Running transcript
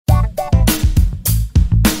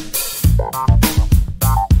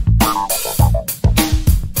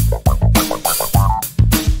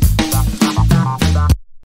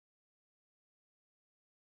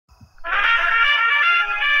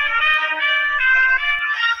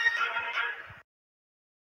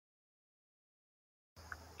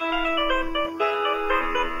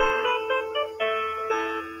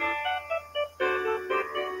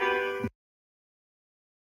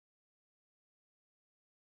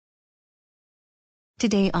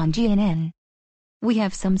Today on GNN, we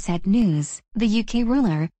have some sad news. The UK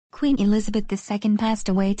ruler, Queen Elizabeth II, passed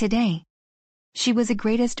away today. She was the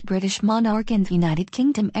greatest British monarch in the United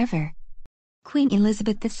Kingdom ever. Queen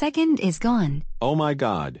Elizabeth II is gone. Oh my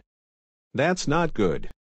God. That's not good.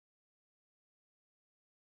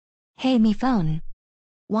 Hey me phone.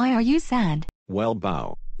 Why are you sad? Well,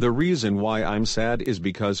 Bao, the reason why I'm sad is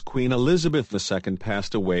because Queen Elizabeth II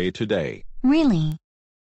passed away today. Really?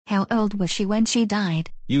 How old was she when she died?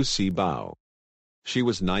 You see, Bao, she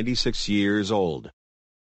was 96 years old.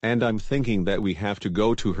 And I'm thinking that we have to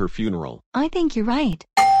go to her funeral. I think you're right.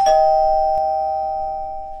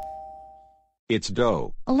 It's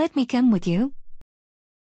Do. Let me come with you.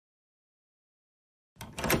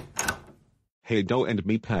 Hey Do and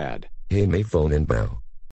me Pad. Hey me phone and Bao.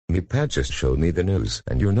 Me Pad just showed me the news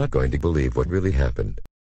and you're not going to believe what really happened.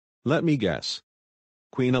 Let me guess.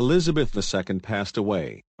 Queen Elizabeth II passed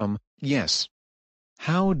away. Yes.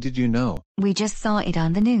 How did you know? We just saw it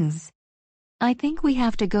on the news. I think we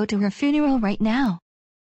have to go to her funeral right now.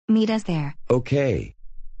 Meet us there. Okay.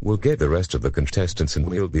 We'll get the rest of the contestants and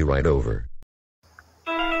we'll be right over.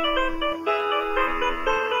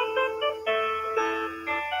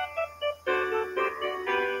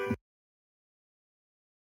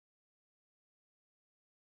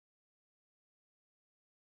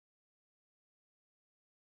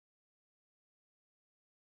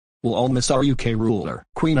 We'll all miss our UK ruler,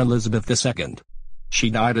 Queen Elizabeth II.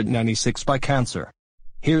 She died at 96 by cancer.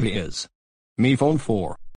 Here he is. Me phone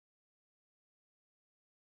 4.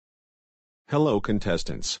 Hello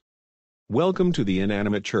contestants. Welcome to the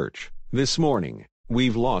Inanimate Church. This morning,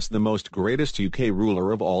 we've lost the most greatest UK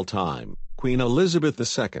ruler of all time, Queen Elizabeth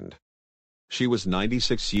II. She was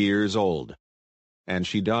 96 years old. And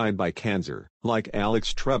she died by cancer. Like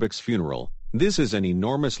Alex Trebek's funeral, this is an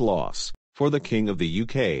enormous loss for the King of the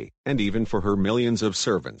UK, and even for her millions of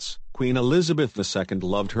servants. Queen Elizabeth II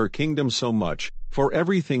loved her kingdom so much. For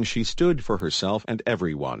everything she stood for herself and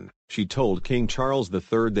everyone. She told King Charles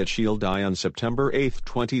III that she'll die on September 8,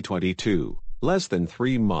 2022. Less than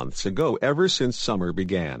 3 months ago. Ever since summer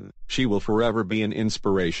began, she will forever be an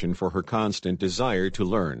inspiration for her constant desire to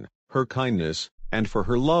learn, her kindness, and for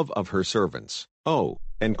her love of her servants. Oh,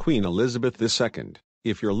 and Queen Elizabeth II,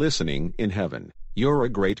 if you're listening in heaven, you're a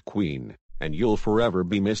great queen, and you'll forever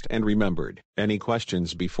be missed and remembered. Any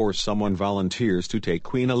questions before someone volunteers to take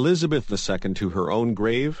Queen Elizabeth II to her own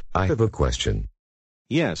grave? I have a question.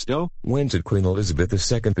 Yes, Do? When did Queen Elizabeth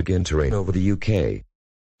II begin to reign over the UK?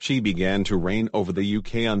 She began to reign over the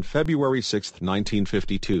UK on February 6,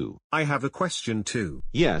 1952. I have a question too.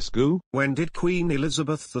 Yes, Goo? When did Queen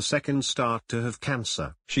Elizabeth II start to have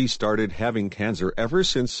cancer? She started having cancer ever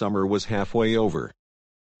since summer was halfway over.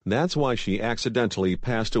 That's why she accidentally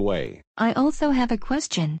passed away. I also have a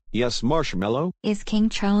question. Yes, Marshmallow? Is King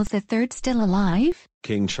Charles III still alive?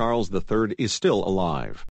 King Charles III is still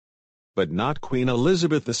alive. But not Queen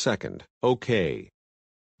Elizabeth II. Okay.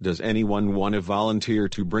 Does anyone want to volunteer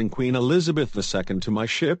to bring Queen Elizabeth II to my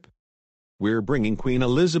ship? We're bringing Queen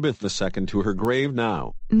Elizabeth II to her grave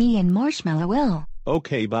now. Me and Marshmallow will.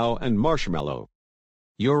 Okay, Bao and Marshmallow.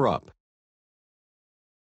 You're up.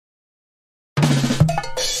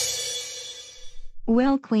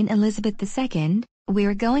 Well, Queen Elizabeth II,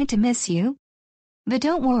 we're going to miss you. But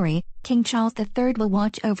don't worry, King Charles III will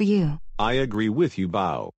watch over you. I agree with you,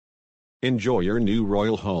 Bao. Enjoy your new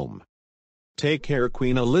royal home. Take care,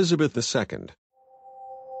 Queen Elizabeth II.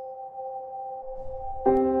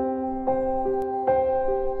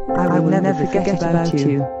 I will never forget about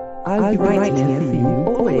you. I'll be right here for you,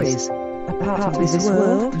 always. A part of this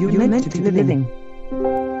world you're meant to be living.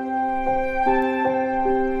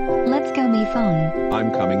 Let's go, me phone.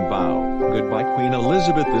 I'm coming, Bao. Goodbye, Queen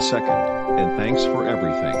Elizabeth II, and thanks for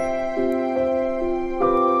everything.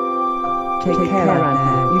 Take care,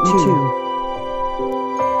 Anna. You too.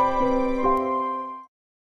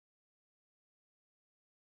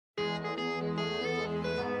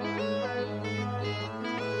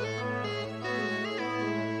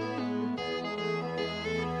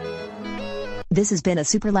 This has been a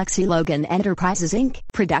Super Lexi Logan Enterprises Inc.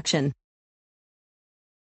 production.